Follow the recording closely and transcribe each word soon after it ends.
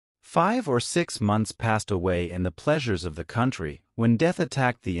5 or 6 months passed away in the pleasures of the country, when death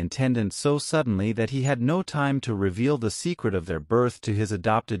attacked the intendant so suddenly that he had no time to reveal the secret of their birth to his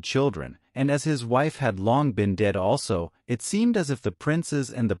adopted children, and as his wife had long been dead also, it seemed as if the princes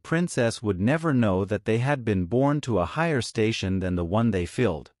and the princess would never know that they had been born to a higher station than the one they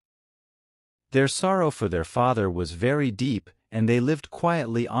filled. Their sorrow for their father was very deep, and they lived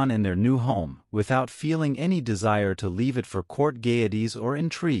quietly on in their new home, without feeling any desire to leave it for court gaieties or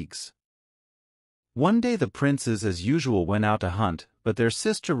intrigues. One day the princes as usual went out to hunt, but their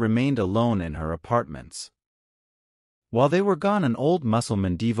sister remained alone in her apartments. While they were gone, an old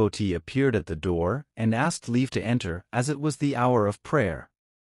Mussulman devotee appeared at the door, and asked leave to enter, as it was the hour of prayer.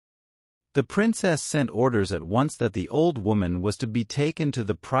 The princess sent orders at once that the old woman was to be taken to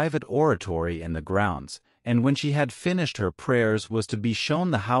the private oratory in the grounds, and when she had finished her prayers was to be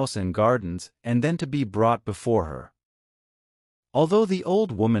shown the house and gardens, and then to be brought before her. Although the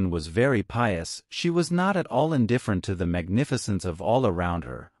old woman was very pious, she was not at all indifferent to the magnificence of all around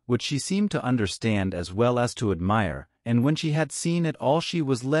her, which she seemed to understand as well as to admire, and when she had seen it all she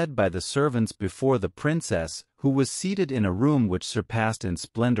was led by the servants before the princess, who was seated in a room which surpassed in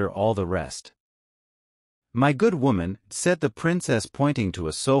splendor all the rest. "My good woman," said the princess pointing to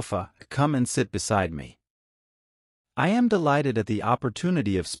a sofa, "come and sit beside me. I am delighted at the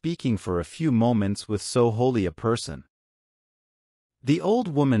opportunity of speaking for a few moments with so holy a person." The old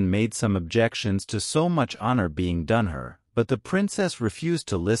woman made some objections to so much honor being done her, but the princess refused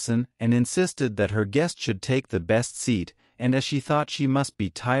to listen and insisted that her guest should take the best seat, and as she thought she must be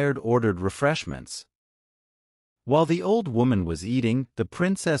tired ordered refreshments. While the old woman was eating, the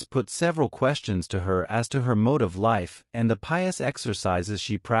princess put several questions to her as to her mode of life and the pious exercises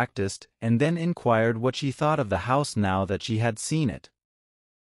she practiced, and then inquired what she thought of the house now that she had seen it.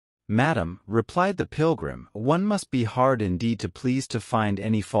 "Madam," replied the pilgrim, "one must be hard indeed to please to find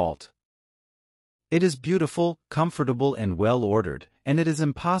any fault. It is beautiful, comfortable and well ordered, and it is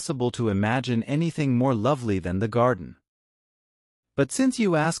impossible to imagine anything more lovely than the garden. But since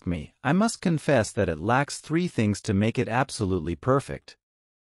you ask me, I must confess that it lacks 3 things to make it absolutely perfect."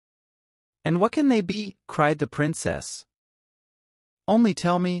 "And what can they be?" cried the princess. "Only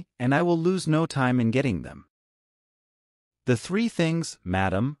tell me, and I will lose no time in getting them." "The 3 things,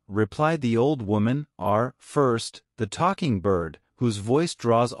 madam," replied the old woman, "are, first, the talking bird, whose voice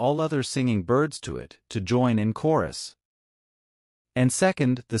draws all other singing birds to it, to join in chorus. And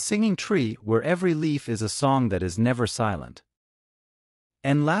second, the singing tree, where every leaf is a song that is never silent.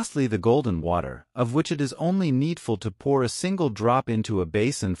 And lastly the golden water, of which it is only needful to pour a single drop into a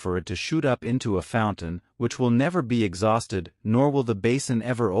basin for it to shoot up into a fountain, which will never be exhausted, nor will the basin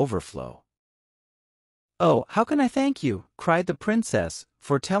ever overflow." "Oh, how can I thank you," cried the princess,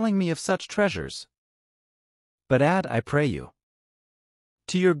 "for telling me of such treasures? But add, I pray you,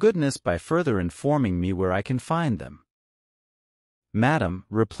 to your goodness by further informing me where I can find them." "Madam,"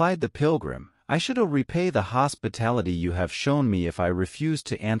 replied the pilgrim, "I should repay the hospitality you have shown me if I refused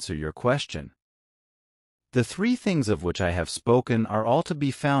to answer your question. The 3 things of which I have spoken are all to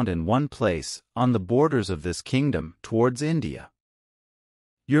be found in one place, on the borders of this kingdom, towards India.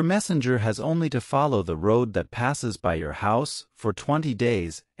 Your messenger has only to follow the road that passes by your house, for 20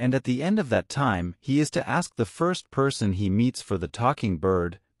 days, and at the end of that time he is to ask the first person he meets for the talking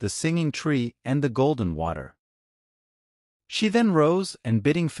bird, the singing tree, and the golden water." She then rose, and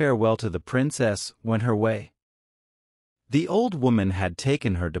bidding farewell to the princess, went her way. The old woman had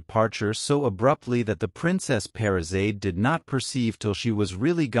taken her departure so abruptly that the Princess Parizade did not perceive till she was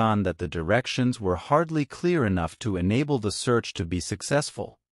really gone that the directions were hardly clear enough to enable the search to be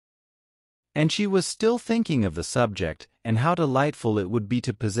successful. And she was still thinking of the subject, and how delightful it would be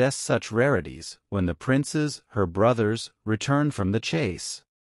to possess such rarities, when the princes, her brothers, returned from the chase.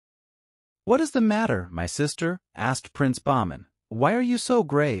 "What is the matter, my sister?" asked Prince Bahman. "Why are you so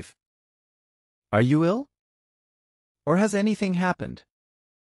grave? Are you ill? Or has anything happened?"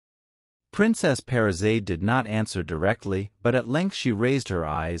 Princess Parizade did not answer directly, but at length she raised her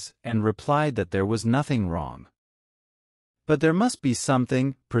eyes, and replied that there was nothing wrong. "But there must be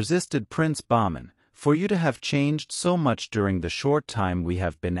something," persisted Prince Bahman, "for you to have changed so much during the short time we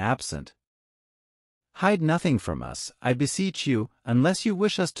have been absent. Hide nothing from us, I beseech you, unless you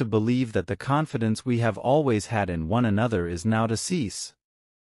wish us to believe that the confidence we have always had in one another is now to cease."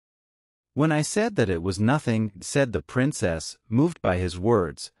 "When I said that it was nothing," said the princess, moved by his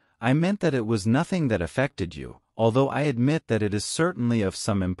words, "I meant that it was nothing that affected you, although I admit that it is certainly of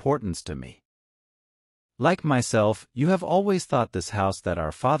some importance to me. Like myself, you have always thought this house that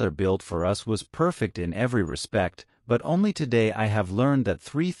our father built for us was perfect in every respect, but only today I have learned that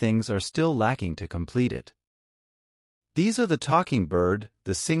 3 things are still lacking to complete it. These are the talking bird,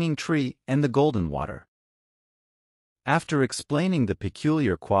 the singing tree, and the golden water." After explaining the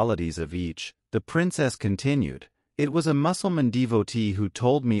peculiar qualities of each, the princess continued, "It was a Mussulman devotee who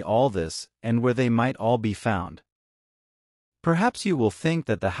told me all this, and where they might all be found. Perhaps you will think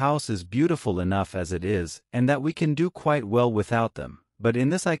that the house is beautiful enough as it is, and that we can do quite well without them, but in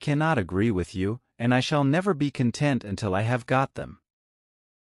this I cannot agree with you, and I shall never be content until I have got them.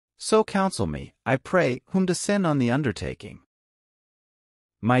 So counsel me, I pray, whom to send on the undertaking."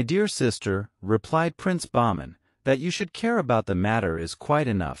 "My dear sister," replied Prince Bahman, "that you should care about the matter is quite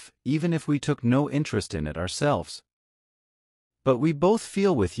enough, even if we took no interest in it ourselves. But we both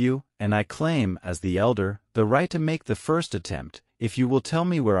feel with you, and I claim, as the elder, the right to make the first attempt, if you will tell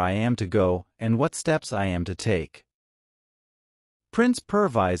me where I am to go, and what steps I am to take." Prince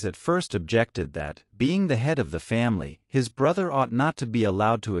Perviz at first objected that, being the head of the family, his brother ought not to be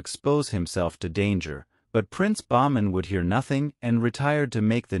allowed to expose himself to danger, but Prince Bahman would hear nothing and retired to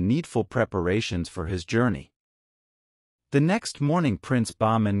make the needful preparations for his journey. The next morning Prince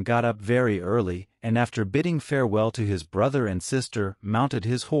Bahman got up very early, and after bidding farewell to his brother and sister, mounted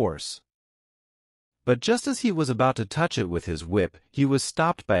his horse. But just as he was about to touch it with his whip, he was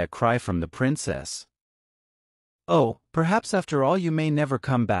stopped by a cry from the princess. "Oh, perhaps after all you may never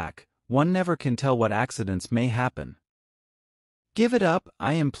come back, one never can tell what accidents may happen. Give it up,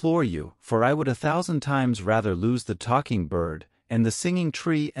 I implore you, for I would 1,000 times rather lose the talking bird, and the singing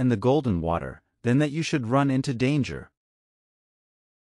tree and the golden water, than that you should run into danger."